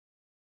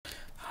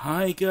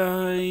Hi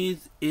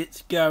guys,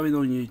 it's Gary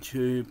on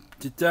YouTube.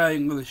 Today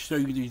I'm going to show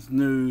you these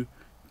new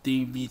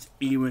DVDs,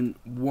 even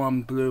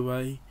one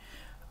Blu-ray.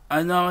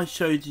 I know I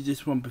showed you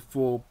this one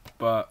before,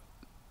 but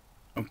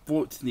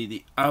unfortunately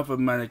the other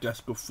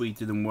Madagascar 3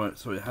 didn't work,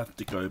 so it has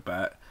to go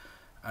back.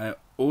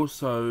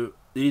 Also,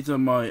 these are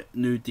my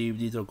new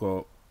DVDs. I've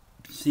got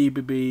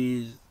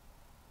CBB's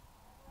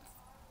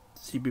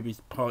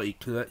Party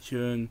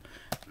Collection,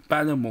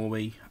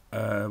 Balamori,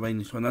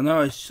 Rainish one. I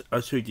know I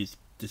showed you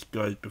this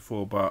guys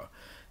before, but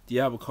the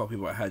other copy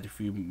that I had a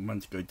few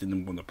months ago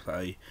didn't want to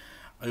play.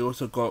 I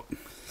also got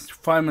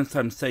Fireman's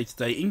Time Stay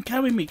Today in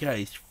Carry Me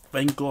Case.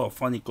 Thank God I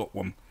finally got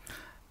one.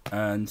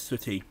 And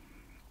Sooty.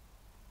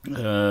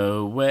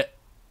 Wet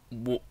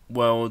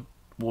World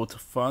Water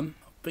Fun,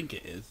 I think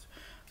it is.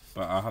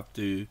 But I have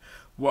to.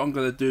 What I'm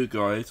gonna do,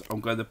 guys,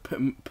 I'm gonna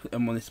put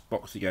them on this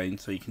box again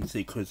so you can see,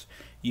 because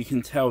you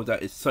can tell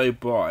that it's so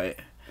bright,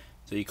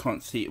 so you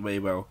can't see it very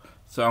well.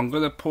 So I'm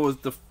gonna pause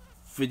the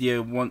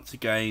video once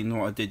again,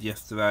 what I did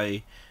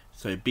yesterday.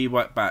 So be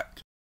right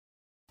back.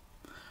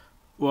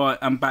 Right,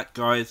 I'm back,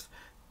 guys.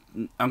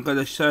 I'm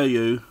gonna show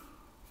you.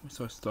 Where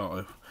should I start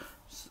off?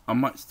 I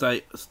might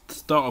start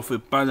off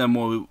with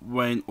Balamori,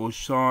 Rain or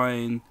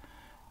Shine.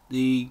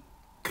 The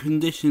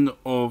condition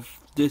of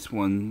this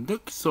one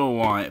looks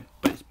alright,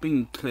 but it's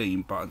been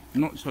clean, but I'm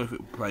not sure if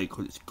it will play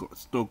because it's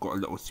still got a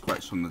little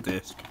scratch on the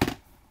disc.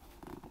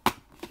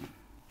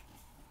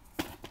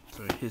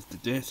 So here's the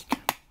disc.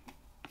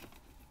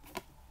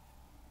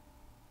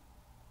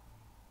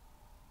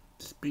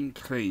 It's been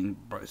clean,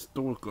 but it's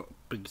still got a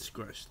big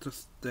scratch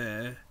just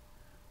there.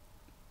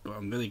 But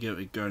I'm gonna give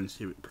it a go and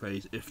see if it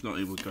plays. If not,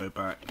 it will go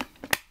back.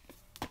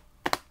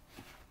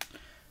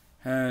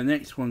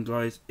 Next one,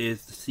 guys,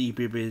 is the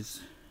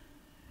CBB's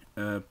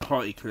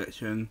Party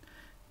Collection.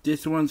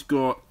 This one's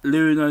got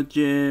Luna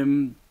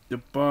Gym, the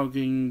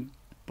Bargain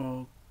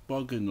Ops,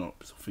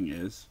 I think it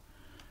is,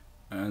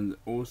 and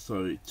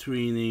also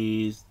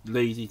Tweenies,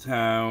 Lazy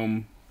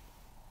Town,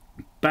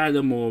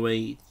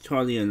 Balamori,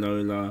 Charlie and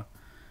Lola,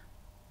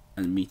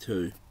 and Me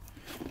Too.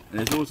 And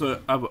there's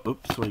also other.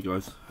 Oops, sorry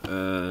guys.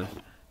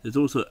 There's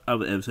also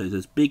other episodes.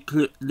 There's Big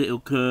Little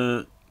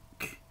Kirk,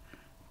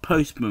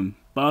 Postman,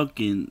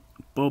 Bobbing,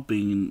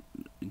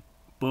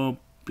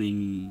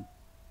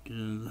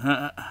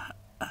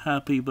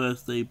 Happy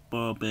Birthday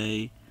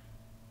Barbie,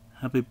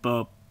 Happy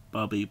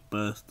Barbie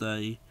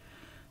Birthday.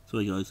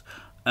 Sorry guys.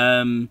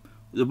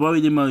 The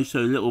Worried Emo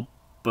Show, Little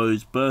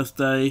Bo's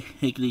Birthday,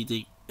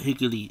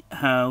 Higgly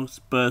House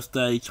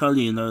Birthday,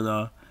 Charlie and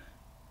Lola,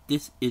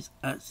 This Is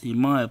Actually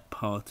My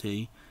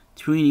Party,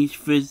 Tweenies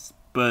Fizz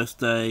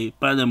Birthday,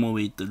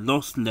 Balamori, The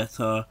Lost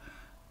Letter,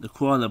 The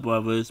Koala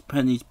Brothers,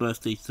 Penny's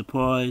Birthday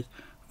Surprise,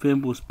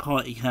 Fimble's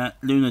Party Hat,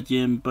 Luna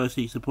Gym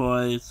Birthday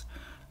Surprise,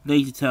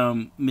 Lazy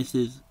Town,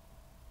 Mrs.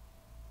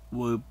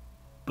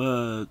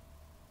 Roberta,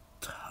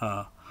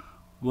 I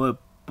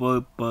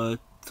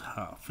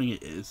think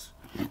it is.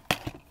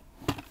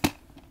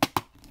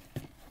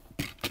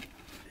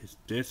 His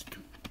disc.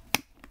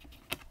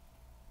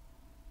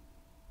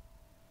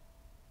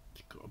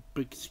 It's got a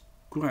big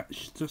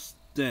scratch just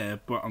there,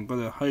 but I'm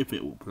gonna hope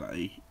it will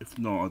play. If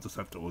not, I'll just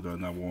have to order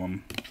another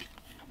one.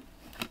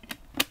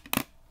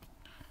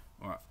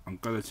 Right, I'm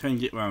gonna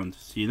change it round.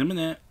 See you in a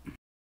minute.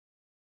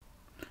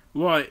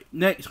 Right,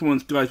 next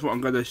ones, guys, what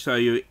I'm gonna show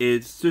you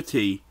is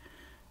Sooty,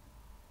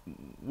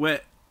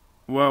 Wet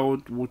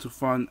World Water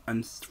Fun,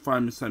 and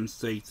Fireman's Time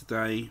Stay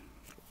Today.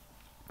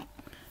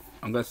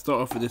 I'm gonna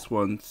start off with this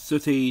one.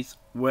 Sooty's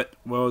Wet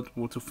World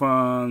Water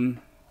Fun.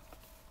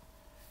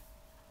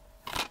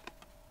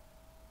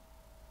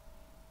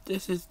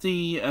 This is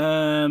the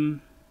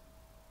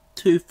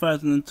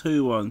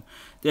 2002 one.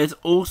 There's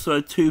also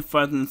a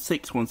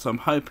 2006 one, so I'm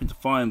hoping to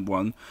find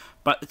one.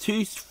 But the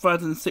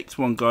 2006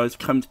 one, guys,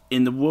 comes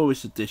in the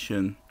Walrus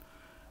edition.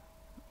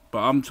 But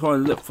I'm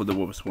trying to look for the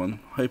Walrus one,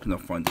 hoping I'll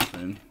find it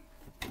soon.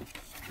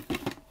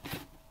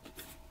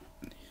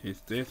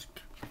 Here's disc.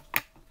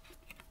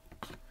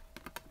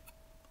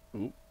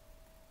 Oh,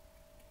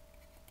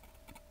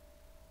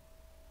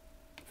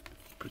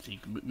 pretty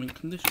good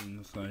condition,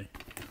 I say.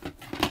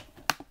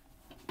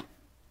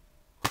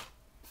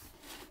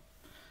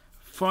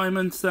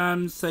 Fireman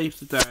Sam Saves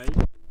the Day.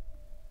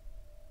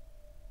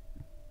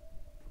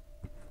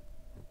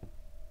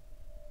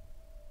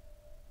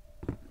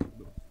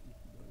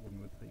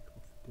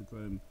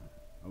 Because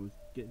I was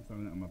getting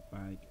something out of my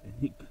bag and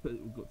it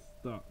got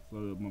stuck, so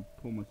my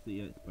poor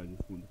CEX bag is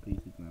falling to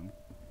pieces now.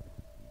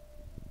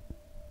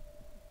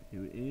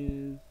 Here it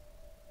is.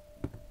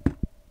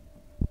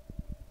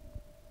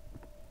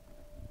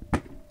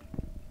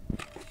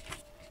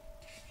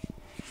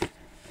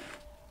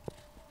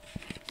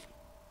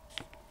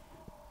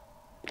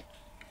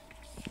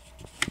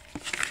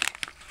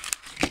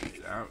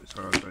 Out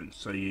so I don't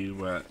show you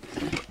where I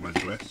got my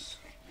dress.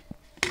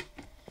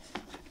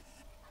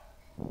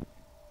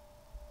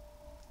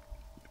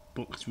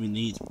 Box we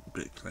need a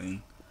bit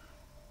clean.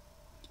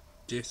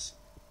 This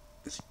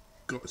has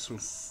got some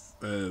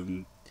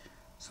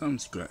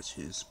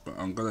scratches, but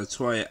I'm gonna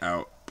try it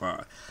out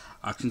but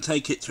I can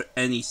take it to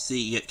any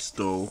CEX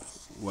store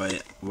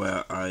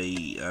where I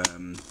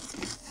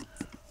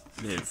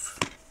live.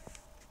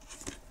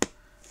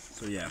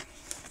 So yeah,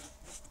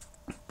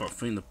 but I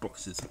think the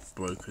box is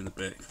broken a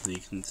bit, as you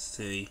can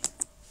see.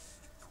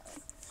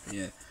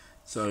 Yeah,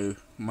 so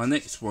my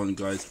next one,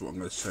 guys, what I'm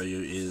going to show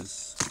you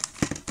is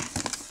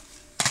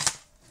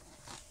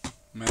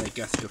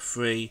Madagascar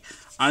 3.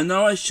 I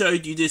know I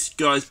showed you this,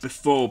 guys,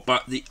 before,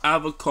 but the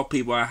other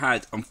copy what I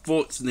had,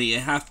 unfortunately,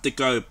 it has to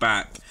go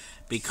back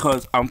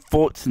because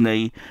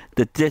unfortunately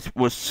the disc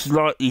was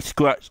slightly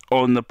scratched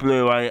on the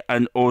Blu-ray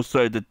and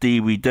also the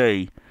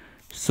DVD.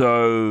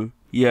 So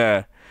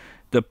yeah,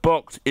 the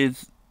box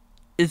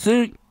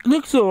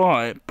looks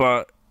alright,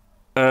 but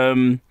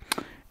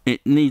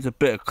it needs a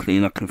bit of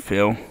clean, I can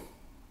feel.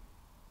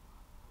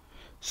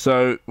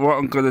 So what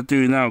I'm going to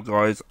do now,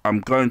 guys,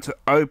 I'm going to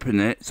open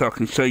it so I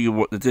can show you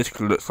what the disc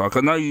looks like. I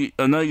know you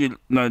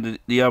know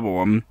the other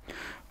one,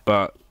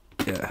 but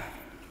yeah.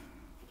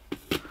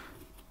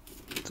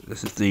 So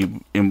this is the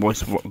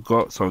invoice of what I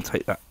got, so I'll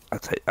take that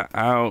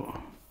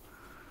out.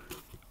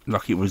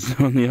 Like it was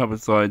on the other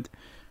side.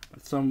 For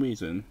some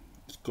reason,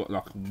 it's got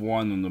like a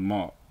 1 on the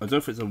mark. I don't know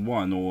if it's a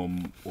 1 or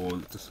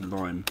just a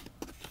line.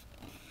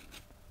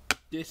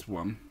 This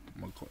one,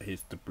 I've got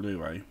here's the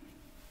Blu-ray.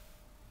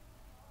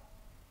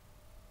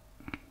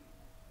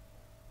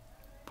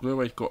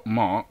 Blu-ray's got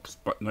marks,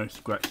 but no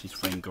scratches,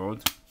 thank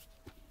God.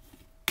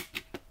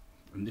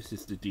 And this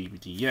is the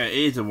DVD. Yeah, it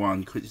is a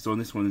 1, because it's on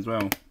this one as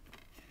well.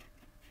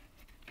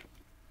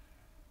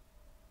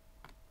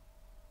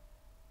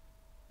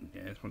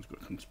 Yeah, this one's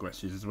got some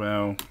scratches as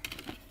well.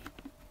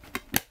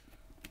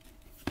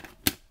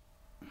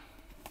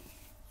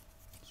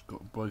 It's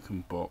got a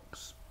broken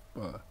box,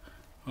 but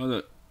oh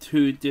look,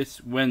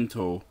 2-disc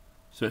rental.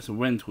 So it's a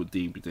rental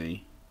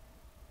DVD.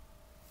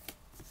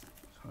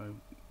 So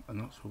I'm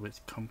not sure where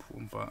it's come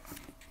from, but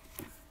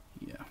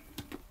yeah,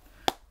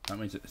 that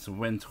means it's a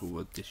rental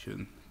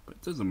edition, but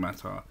it doesn't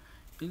matter,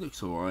 it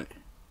looks alright.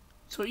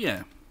 So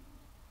yeah,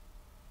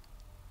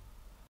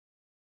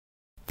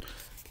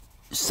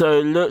 so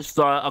it looks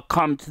like I've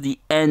come to the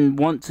end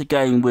once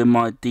again with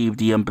my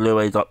DVD and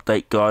Blu-rays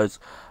update, guys,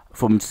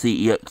 from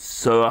CEX.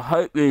 So I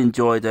hope you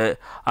enjoyed it.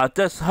 I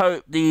just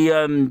hope the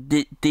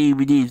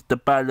DVDs, the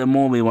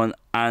Balamory one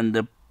and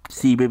the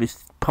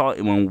CBeebies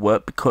Party one will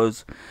work,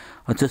 because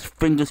I just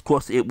fingers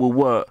crossed it will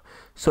work.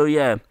 So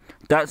yeah,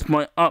 that's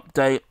my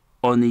update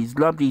on these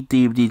lovely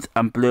DVDs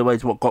and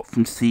Blu-rays what I got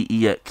from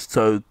CEX.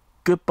 So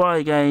goodbye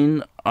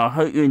again. I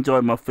hope you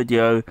enjoyed my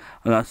video,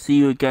 and I'll see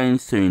you again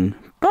soon.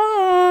 Bye.